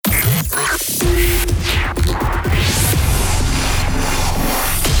The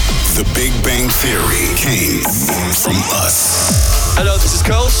Big Bang Theory came from us. Hello, this is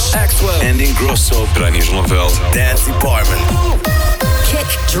Shouse. Axwell. And Ingrosso. Rani Zonneveld. Dance Department. Kick,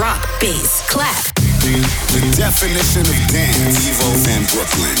 drop, bass, clap. The definition of dance. Evo and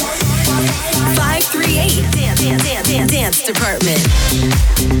Brooklyn. 538 Dance Department.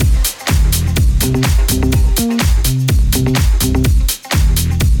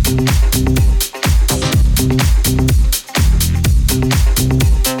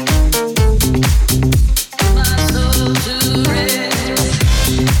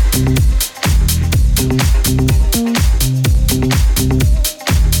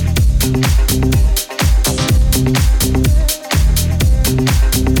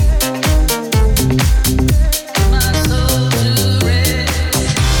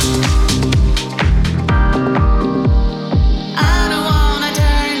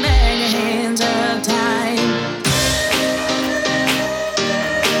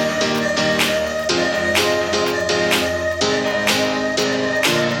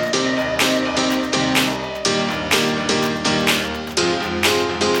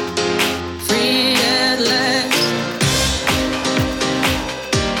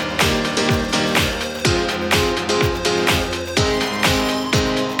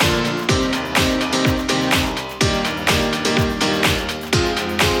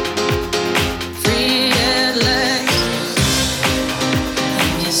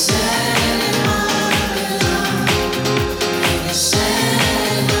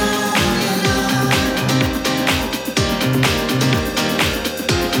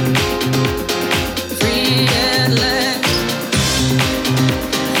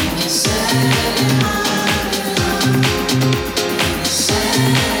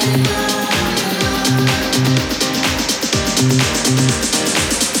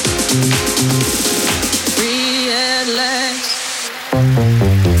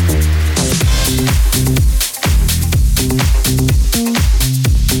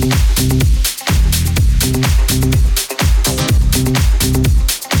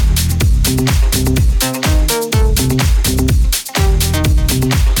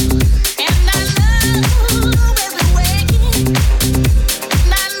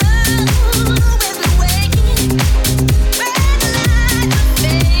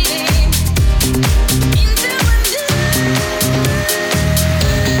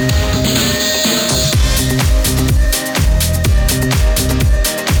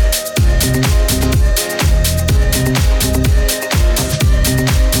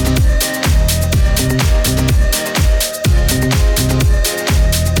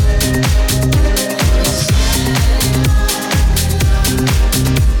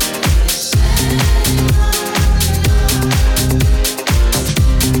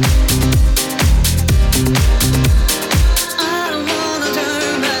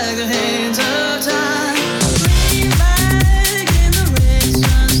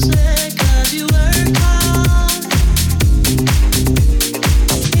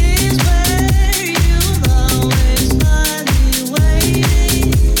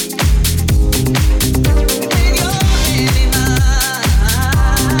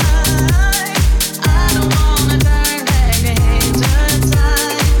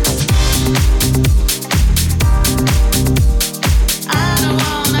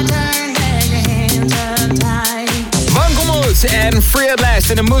 and Free at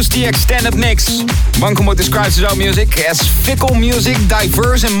Last in a Moosty extended mix. Wankelmood describes his own music as fickle music,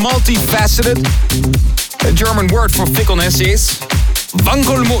 diverse and multifaceted. A German word for fickleness is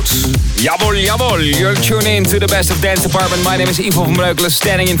Wankelmood. Jawel, jawel. You're tuning in to the best of Dance Department. My name is Ivo van Breukelen,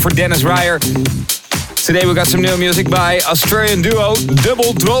 standing in for Dennis Ryer. Today we got some new music by Australian duo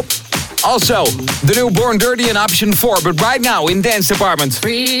Double Drop. Also, the new Born Dirty and Option 4. But right now in Dance Department,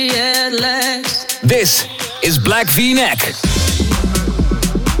 Free at last. This is Black V-Neck.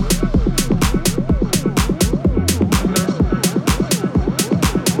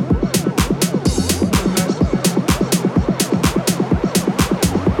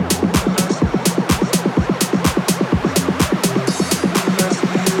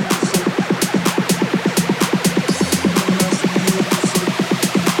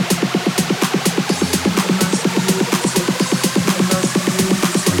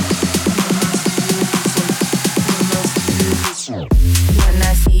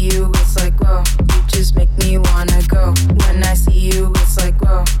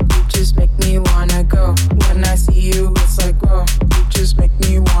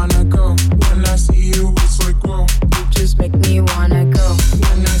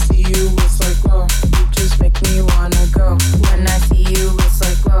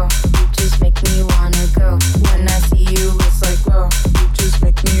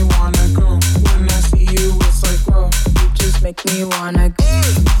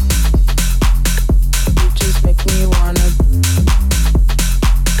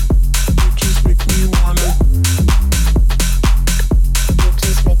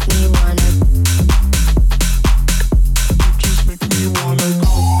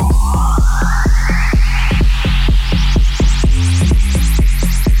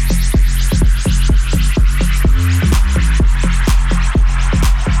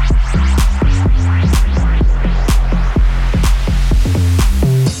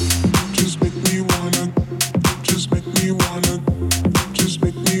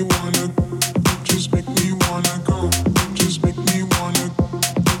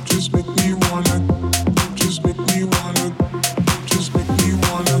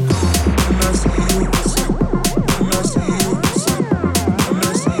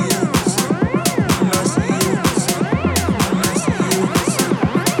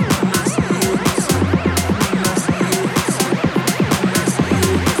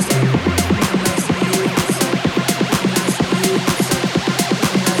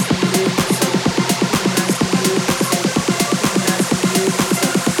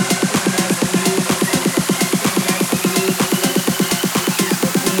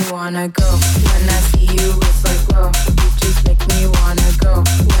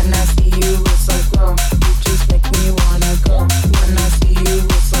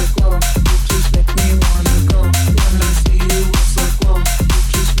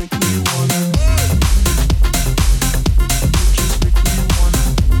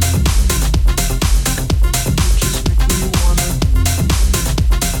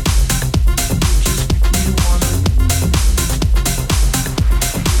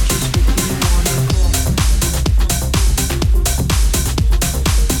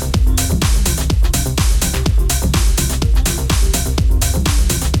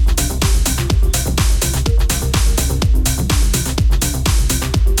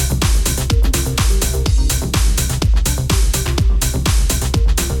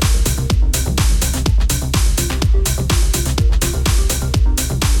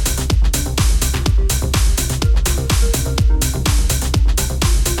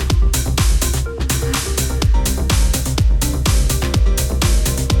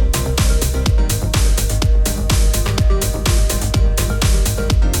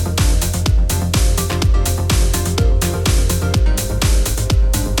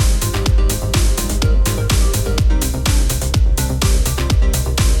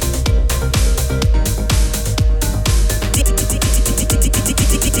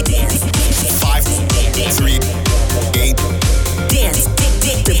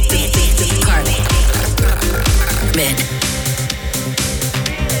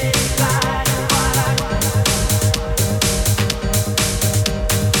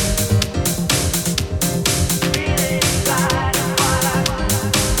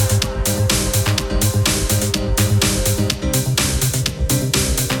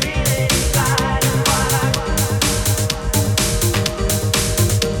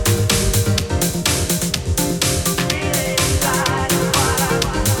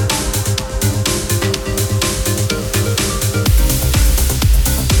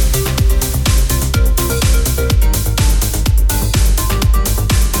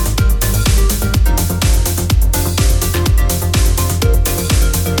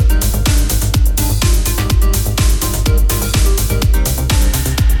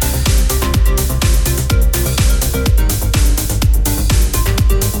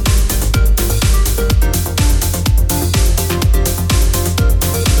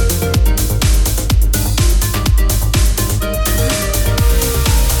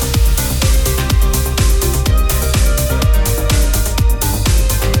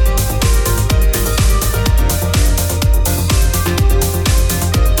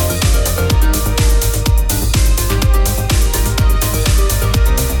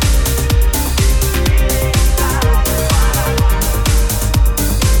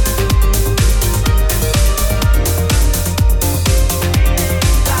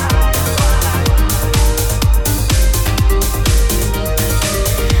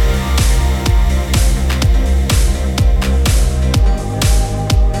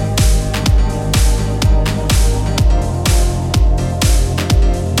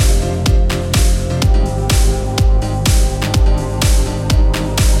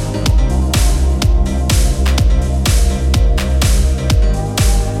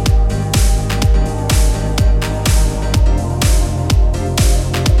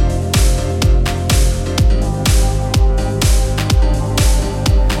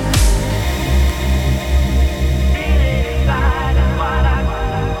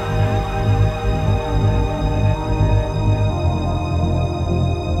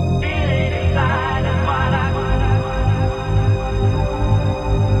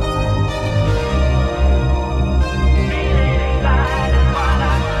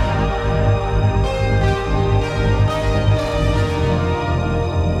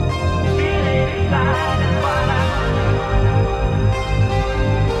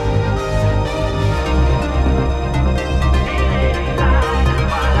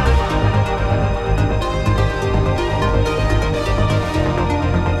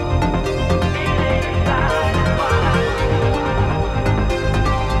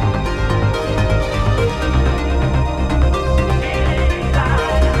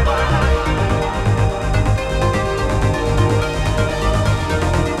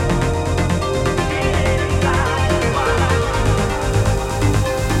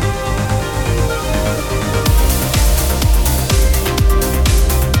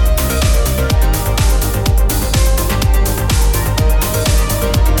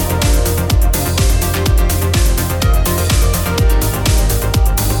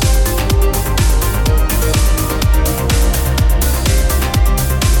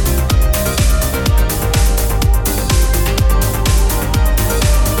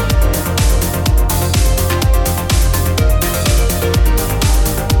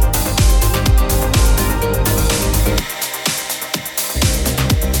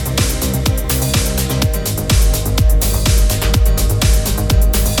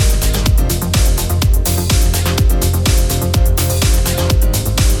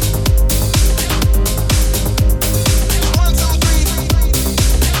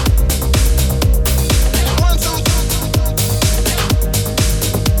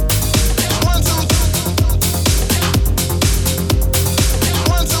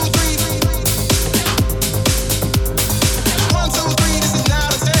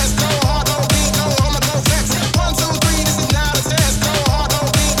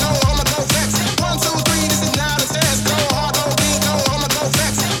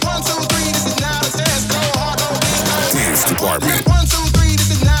 Department.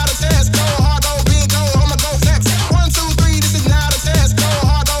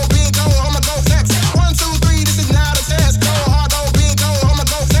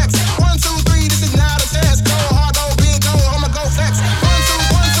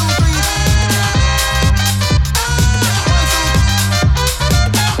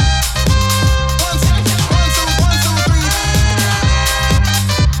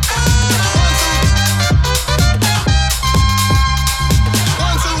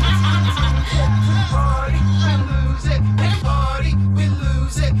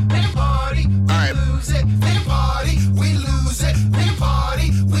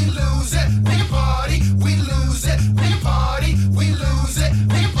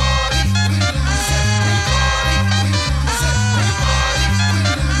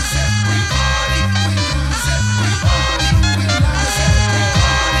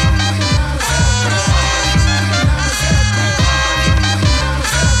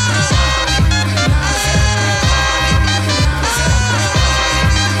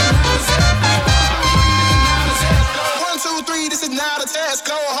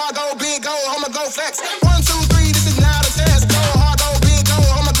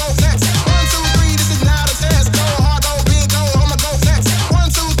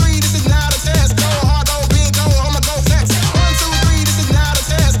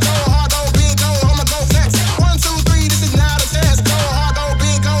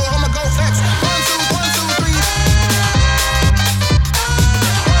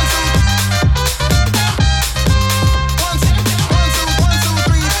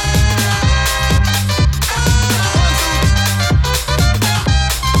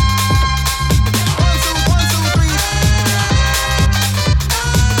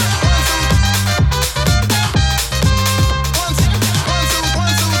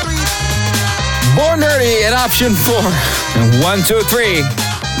 Option 4. And 1, 2, 3.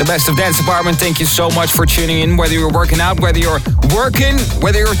 The Best of Dance Department. Thank you so much for tuning in. Whether you're working out, whether you're working,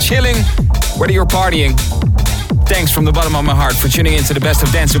 whether you're chilling, whether you're partying. Thanks from the bottom of my heart for tuning in to the Best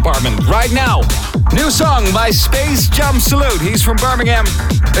of Dance Department. Right now, new song by Space Jump Salute. He's from Birmingham.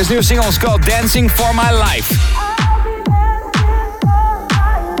 His new single is called Dancing for My Life.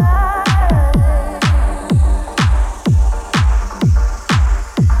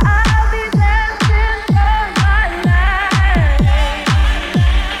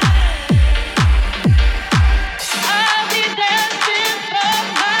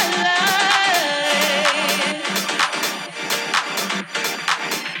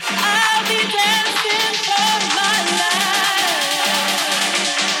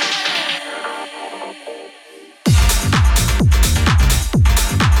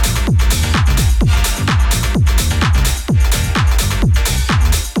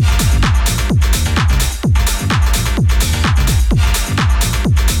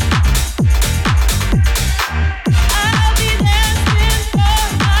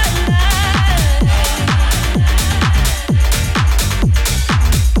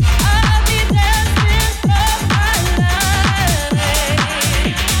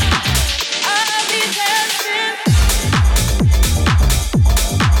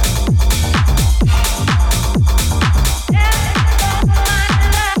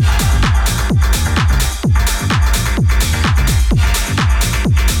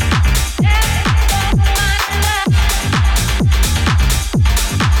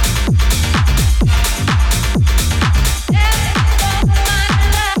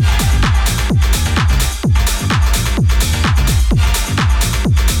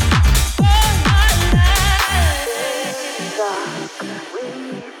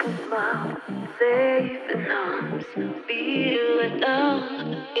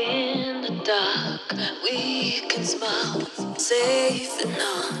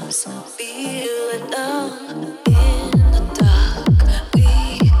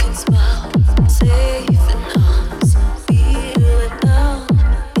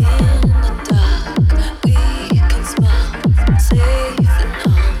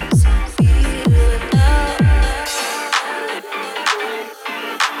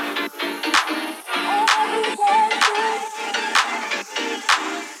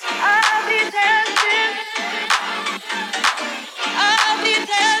 I'll be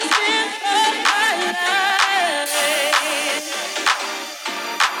dancing for my life.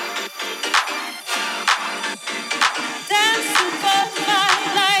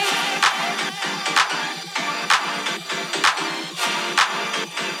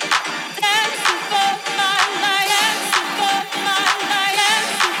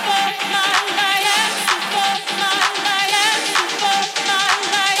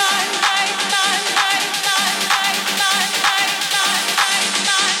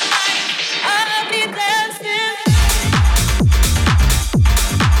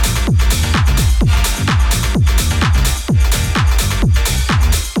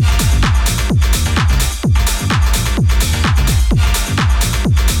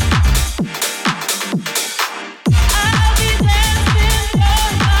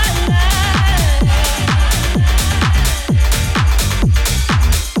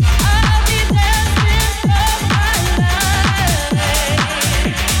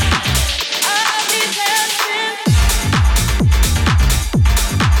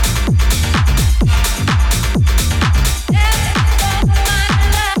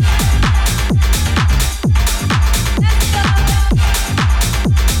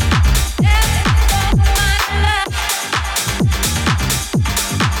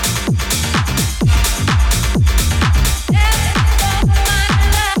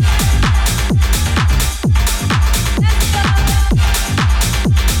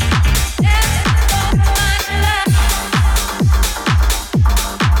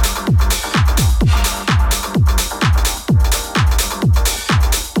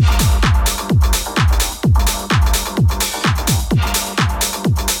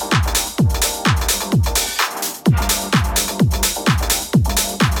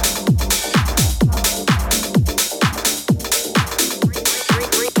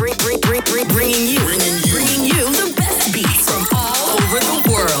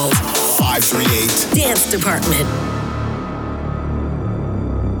 Department.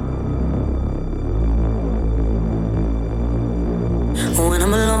 When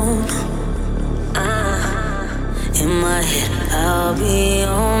I'm alone, in my head, I'll be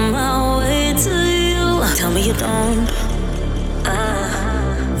on my way to you. Tell me you don't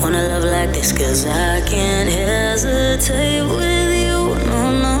wanna love like this, 'cause I can't hesitate with you.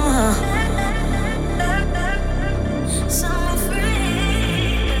 No, no.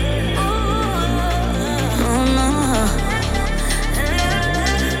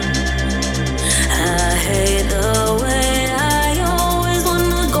 I hate the way I always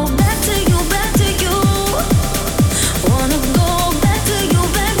wanna go back to you, back to you. Wanna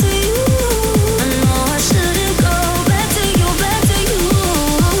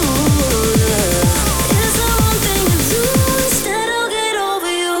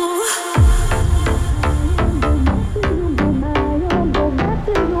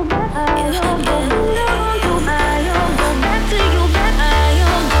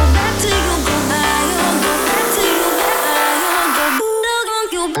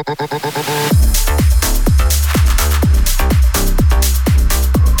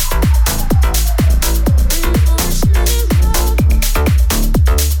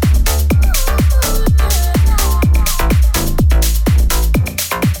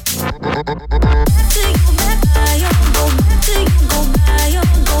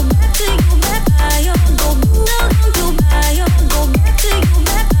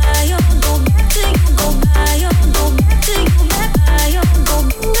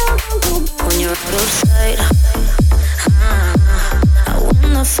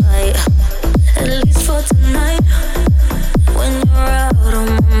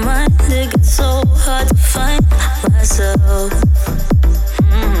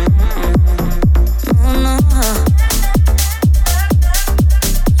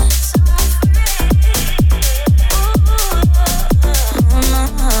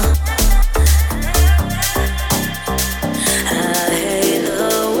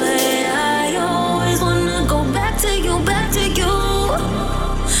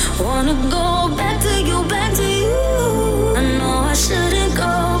go back to you, back to you. I know I shouldn't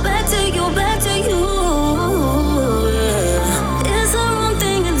go back to you, back to you. Yeah. It's the wrong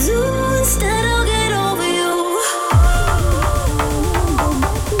thing to do. Instead I'll get over you.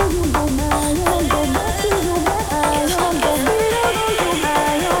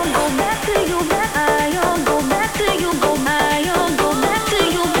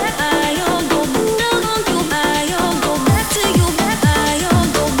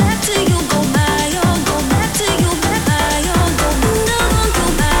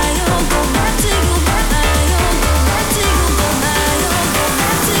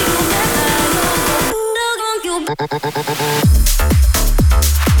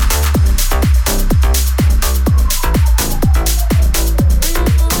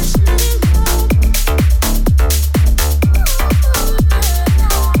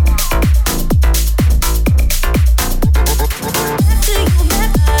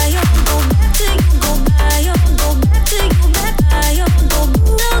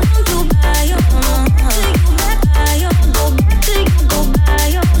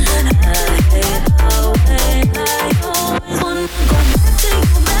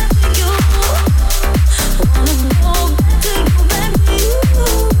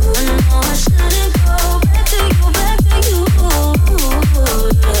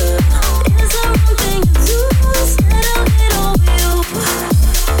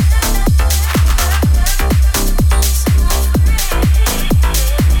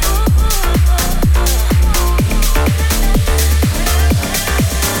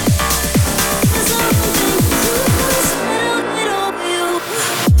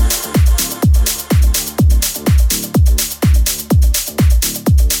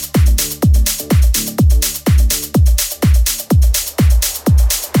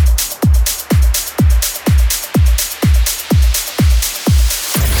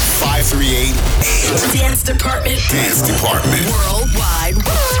 Dance Department. Worldwide.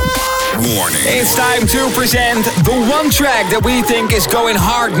 Warning. It's time to present the one track that we think is going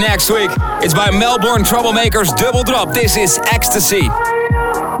hard next week. It's by Melbourne Troublemakers Double Drop. This is Ecstasy.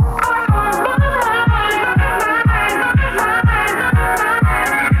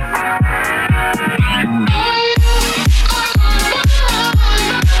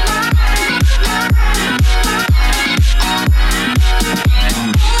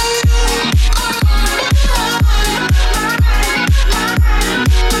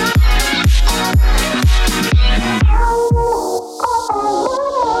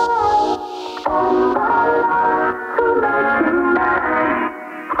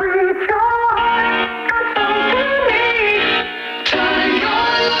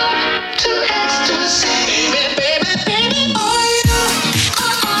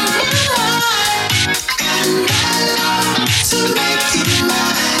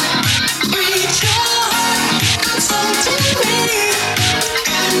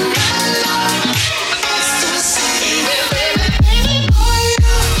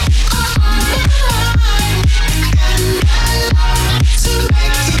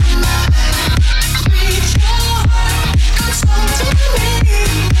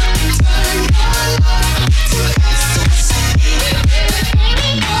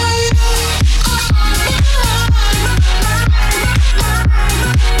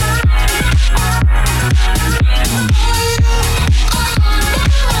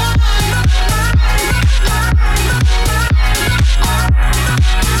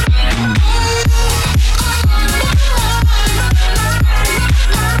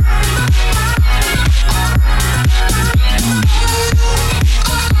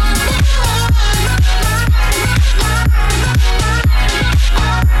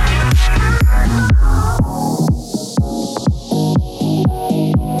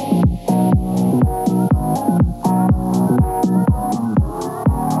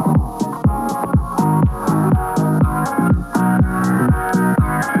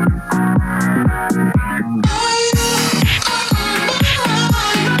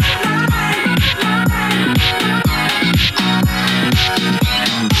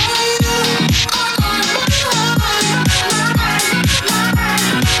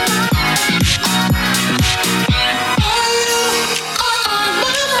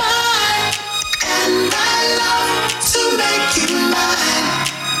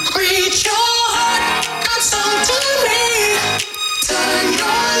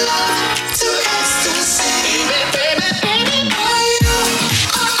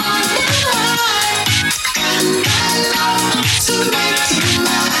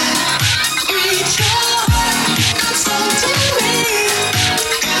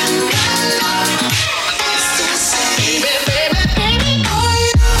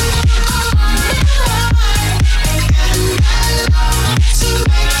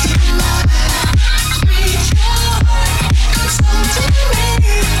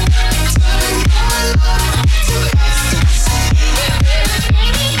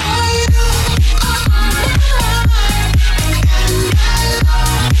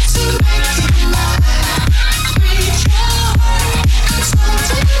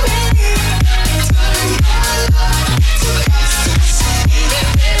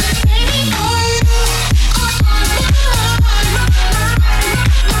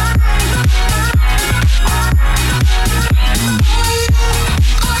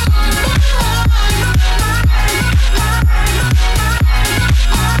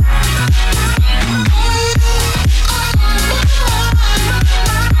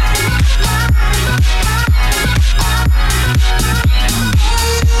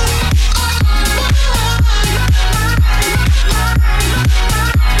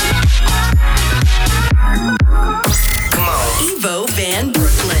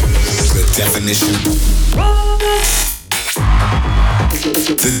 definition.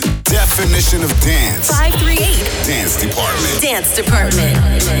 The definition of dance. 538. Dance department. Dance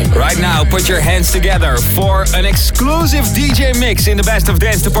department. Right now, put your hands together for an exclusive DJ mix in the Best of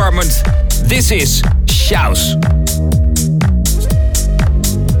Dance department. This is Shouse.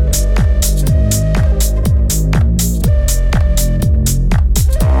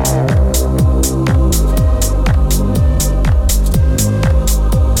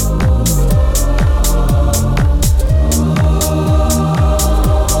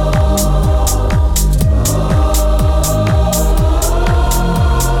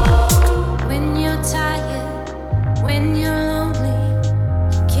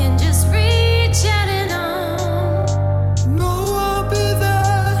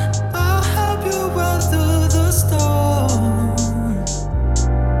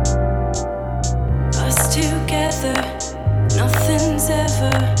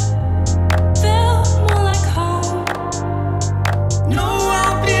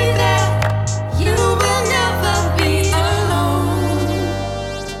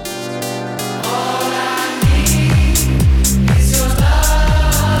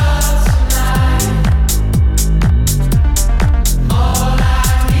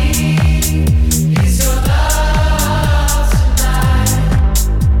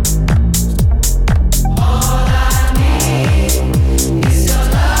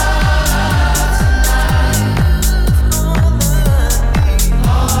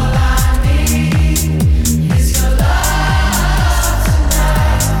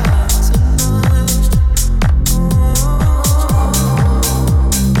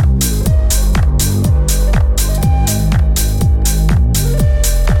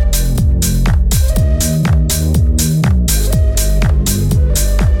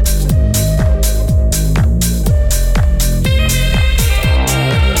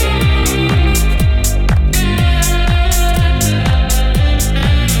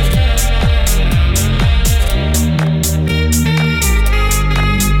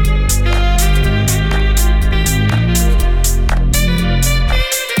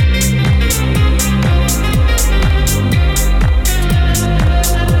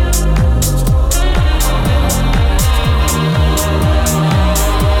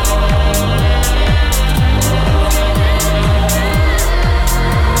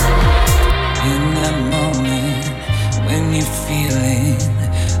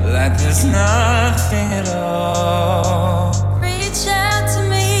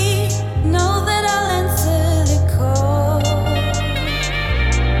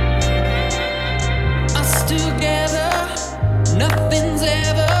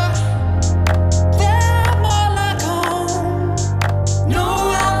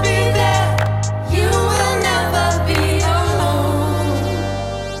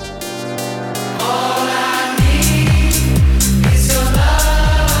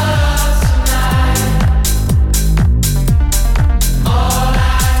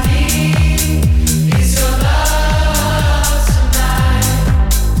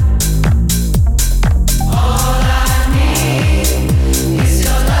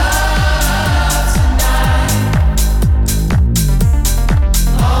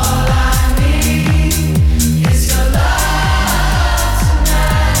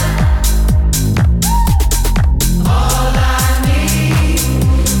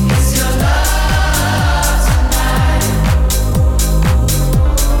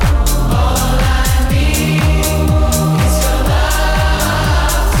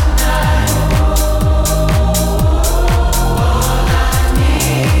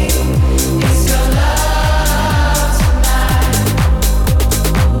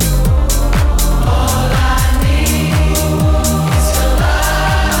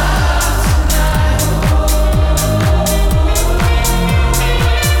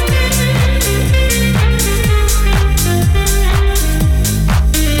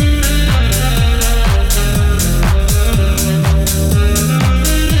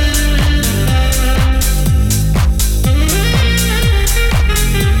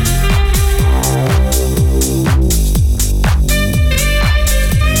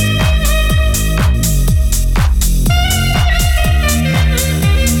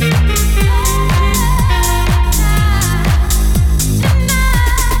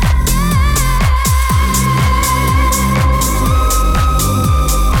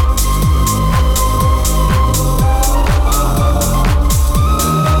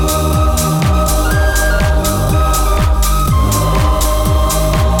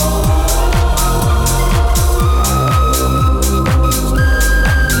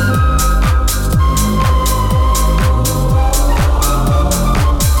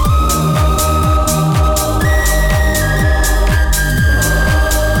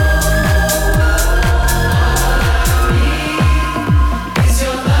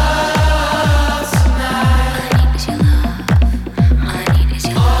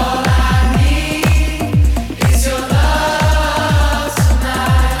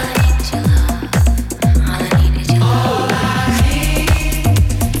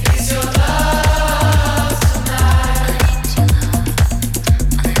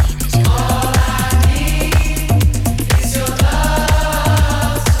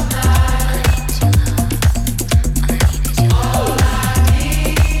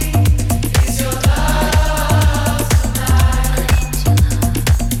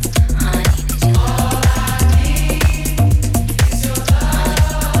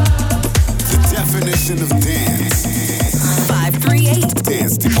 definition of dance. 538.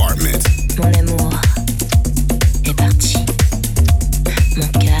 Dance Department. Mon amour est parti. Mon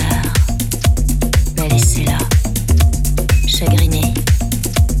cœur m'a laissé là, chagriné.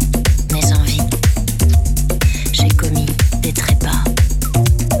 Mes envies, j'ai commis des trépas.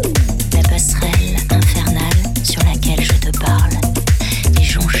 La passerelle infernale sur laquelle je te parle est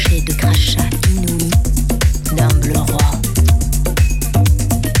jonchée de crachats inouïs d'humbles rois.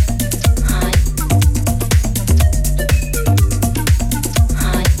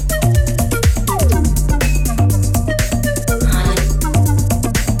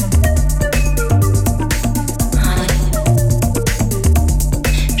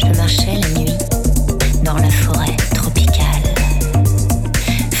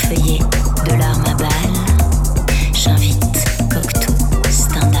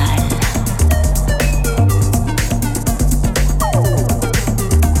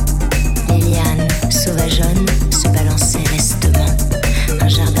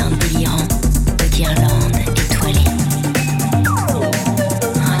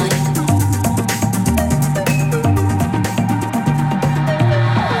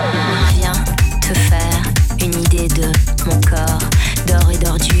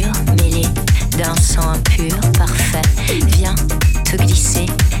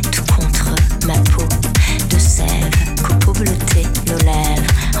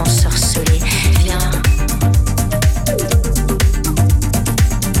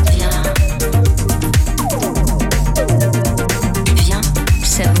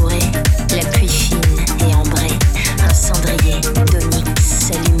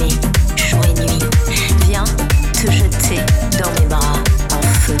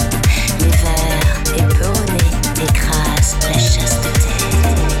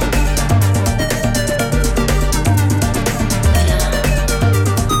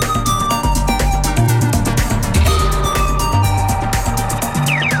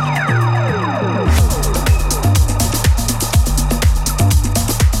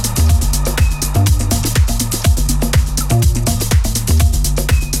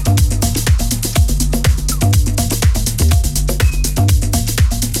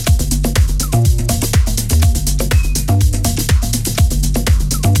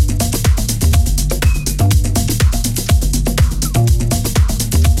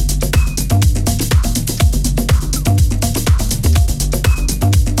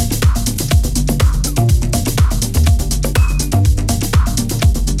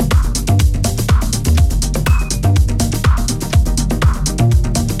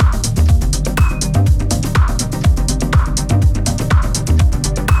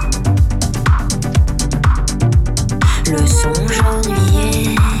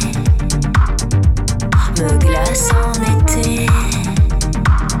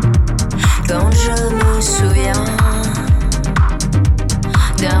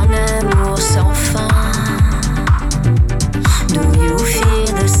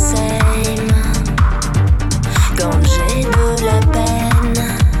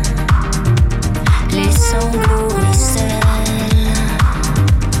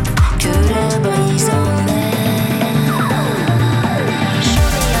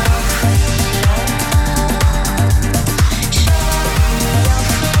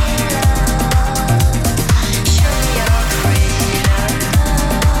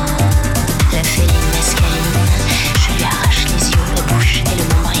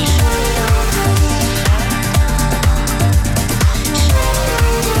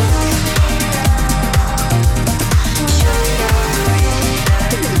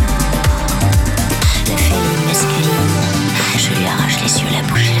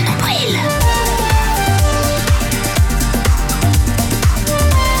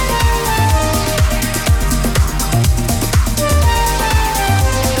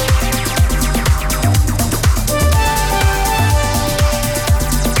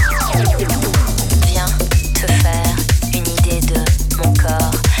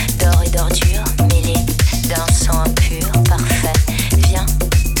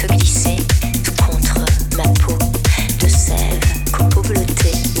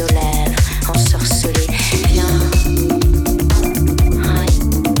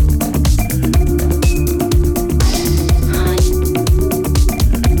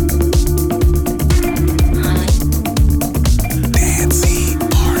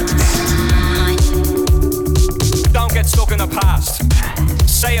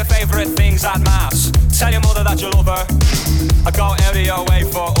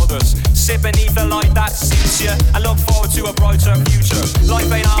 Sit beneath the light that suits you and look forward to a brighter future.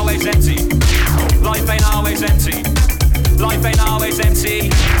 Life ain't always empty. Life ain't always empty. Life ain't always empty.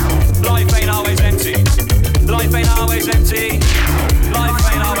 Life ain't always empty.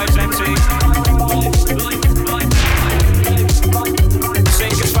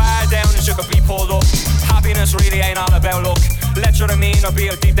 mean or be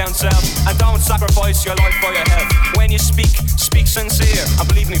a deep down self. And don't sacrifice your life for your health. When you speak, speak sincere. And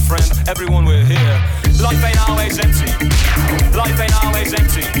believe me friend, everyone will hear. Life ain't always empty. Life ain't always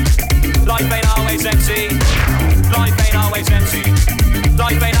empty. Life ain't always empty. Life ain't always empty.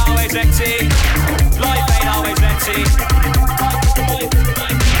 Life ain't always empty. Life ain't always empty.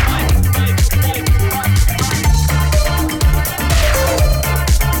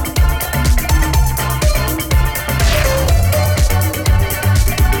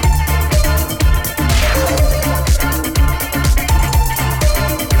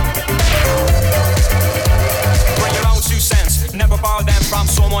 From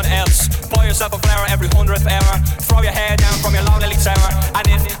someone else. Buy yourself a flower every 100th hour. Throw your hair down from your lonely tower. And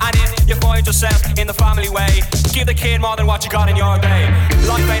if you find yourself in the family way, give the kid more than what you got in your day.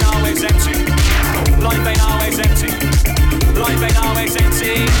 Life ain't always empty. Life ain't always empty. Life ain't always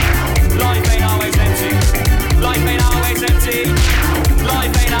empty. Life ain't always empty. Life ain't always empty.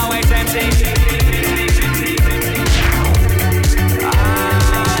 Life ain't always empty.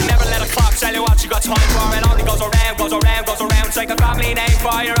 Never let a clock tell you what you got time for. It only goes around, goes around, goes around. Take a family name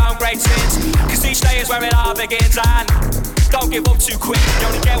for your own great sins. Cause each day is where it all begins. And don't give up too quick. You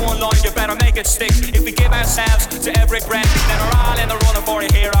only get one line, you better make it stick. If we give ourselves to every breath, then we're all in the running for a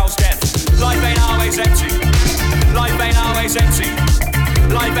hero's death. Life ain't always empty. Life ain't always empty.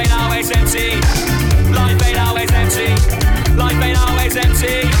 Life ain't always empty. Life ain't always empty. Life ain't always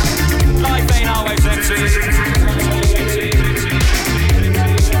empty. Life ain't always empty.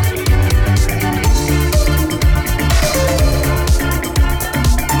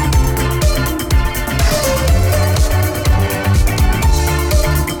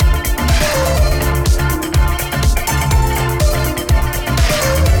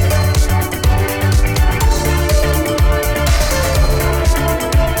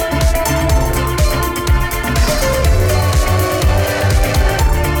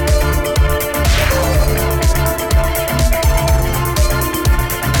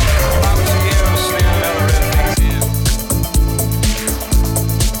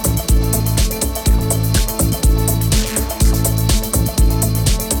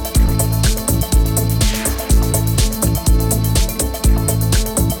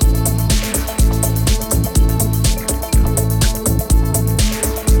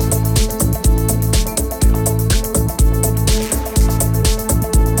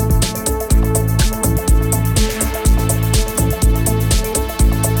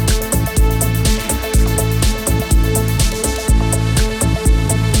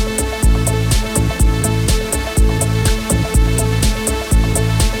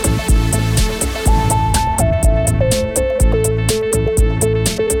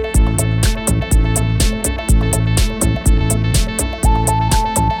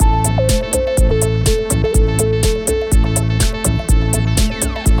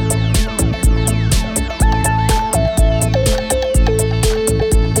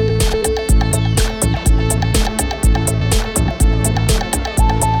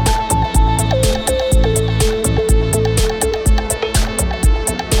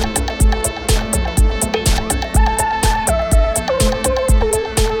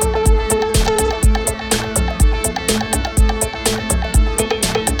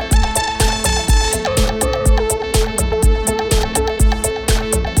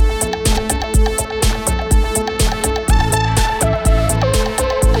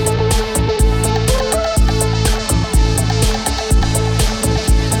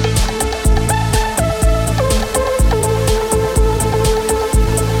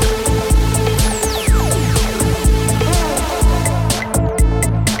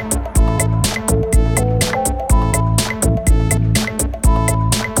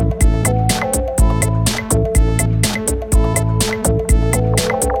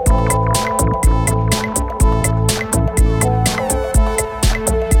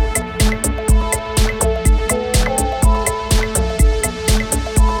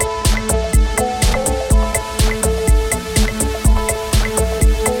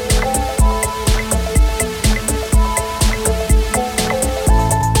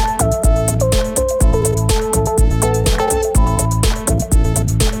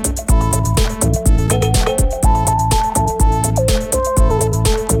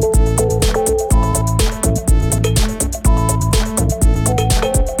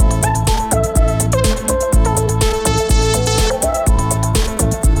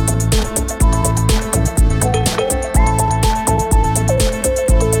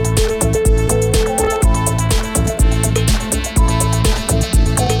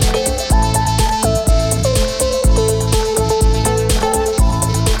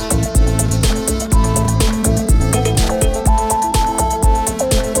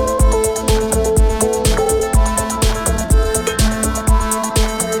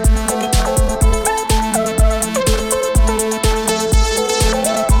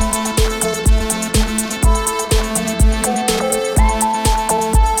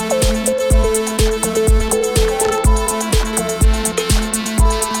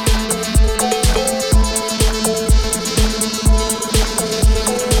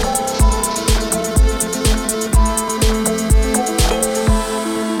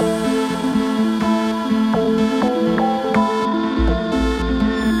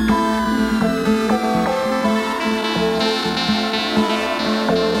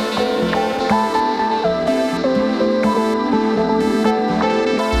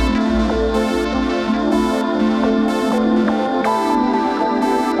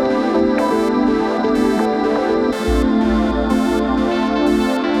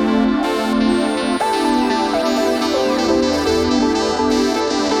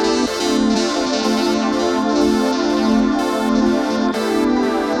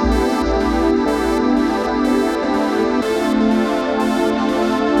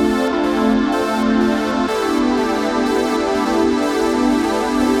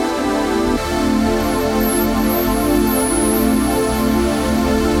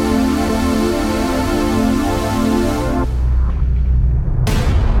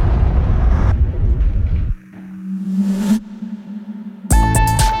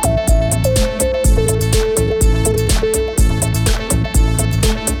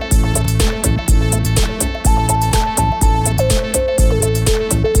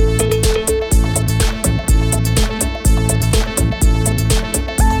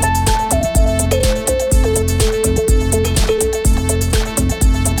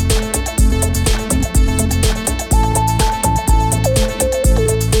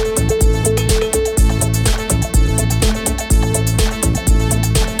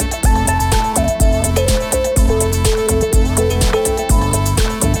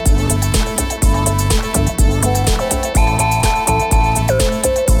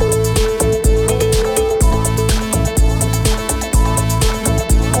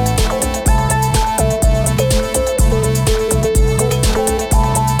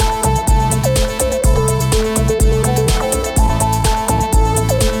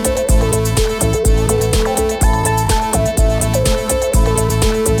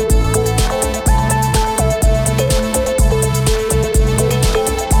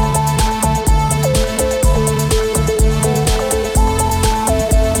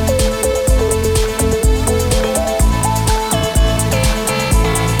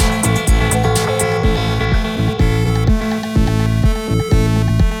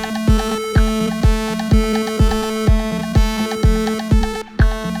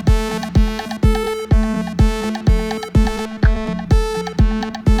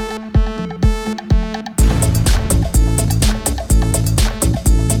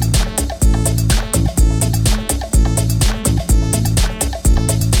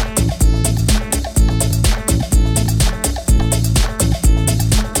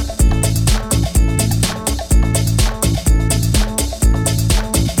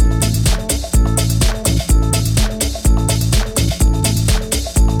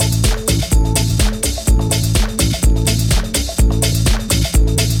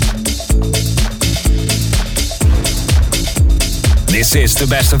 This is the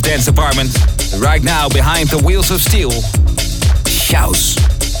Best of Dance Department. Right now, behind the wheels of steel, Shouse.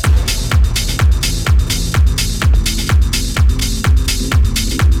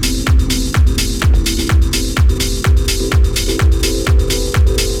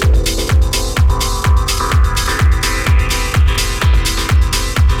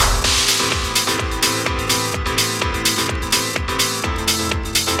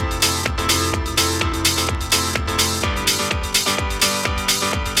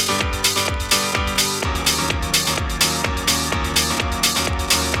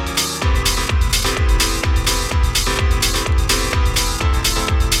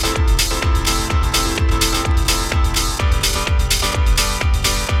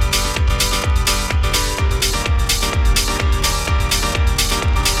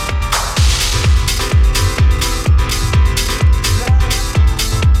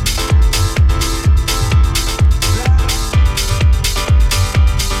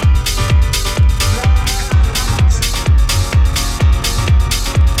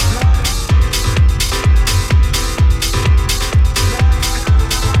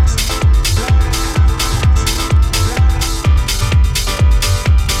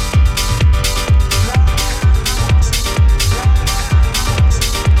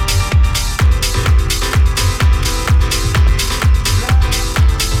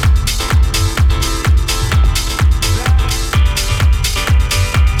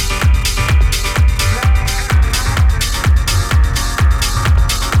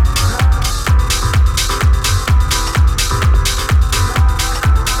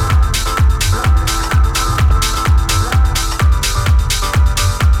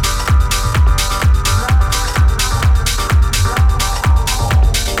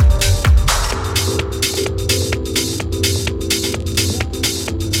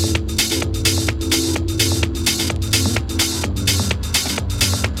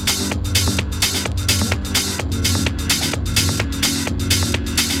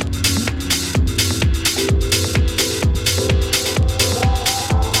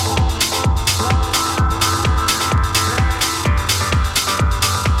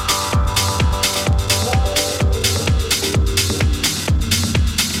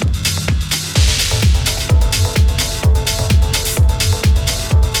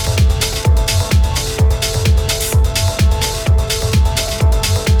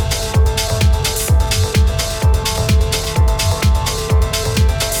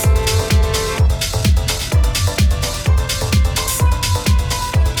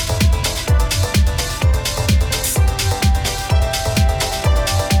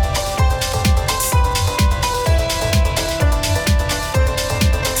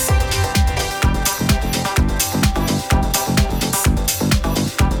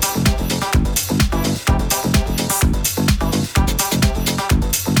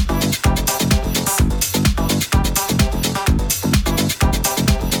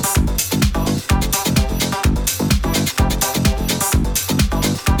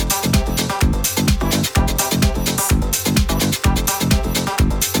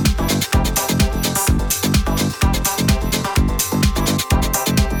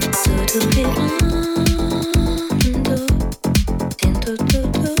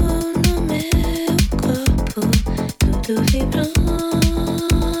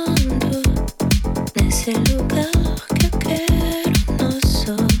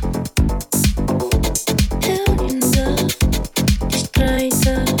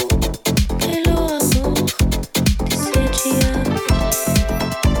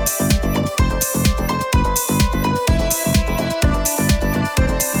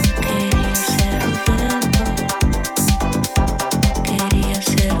 Quería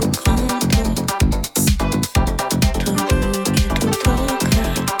ser un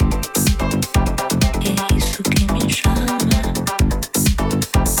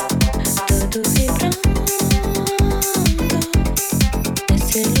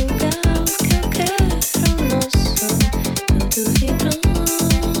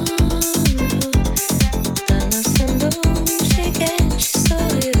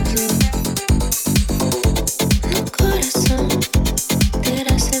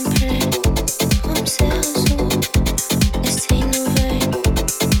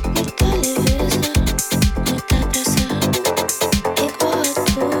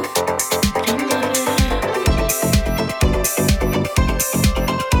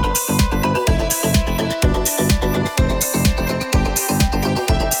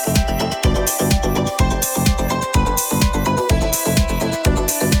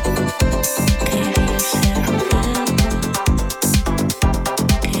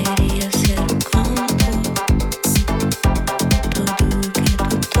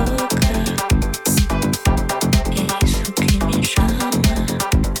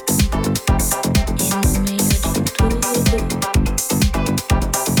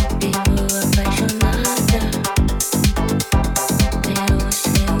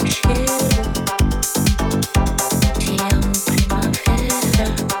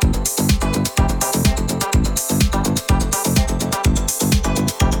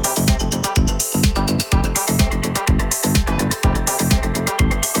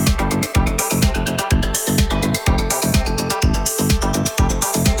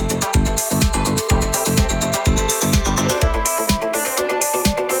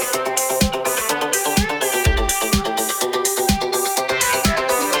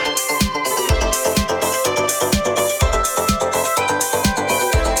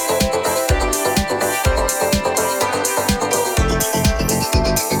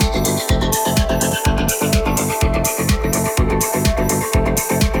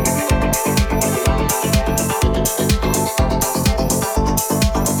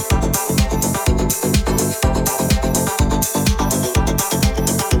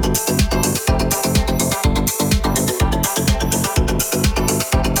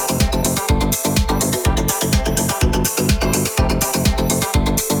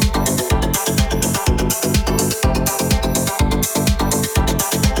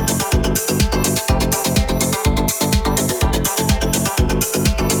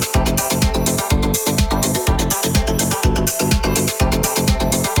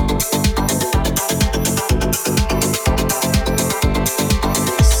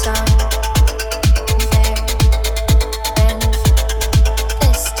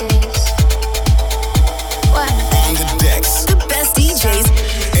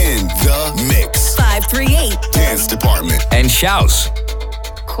Shouse.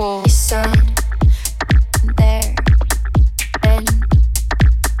 Cool. There. Then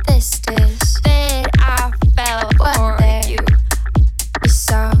this is that I felt for you. You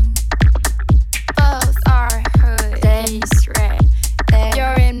sung. Both are hoodies red. There.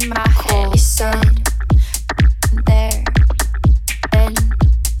 You're in my head. You sung. There. Then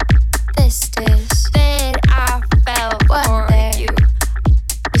this is that I felt for you.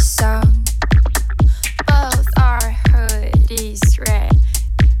 You sung. Both are hoodies red.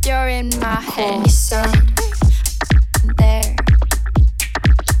 You're in my head. You sung. There.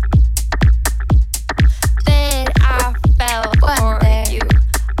 That I felt for you.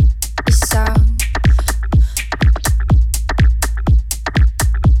 You sung.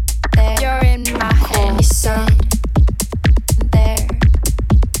 There. You're in my head. You sung. There.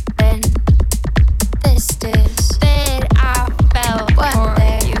 Then this is that I felt for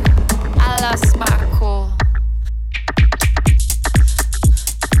you. I lost my cool.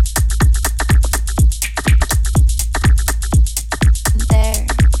 There.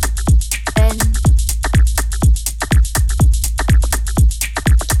 Then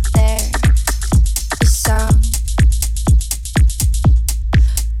there. You sung.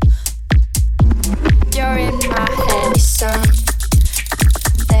 You're in my head. You sung.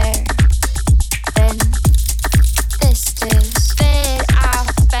 There. Then this is that I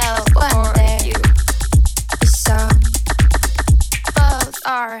felt for you. You sung. Both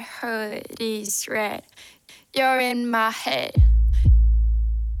our hoodies red. You're in my head.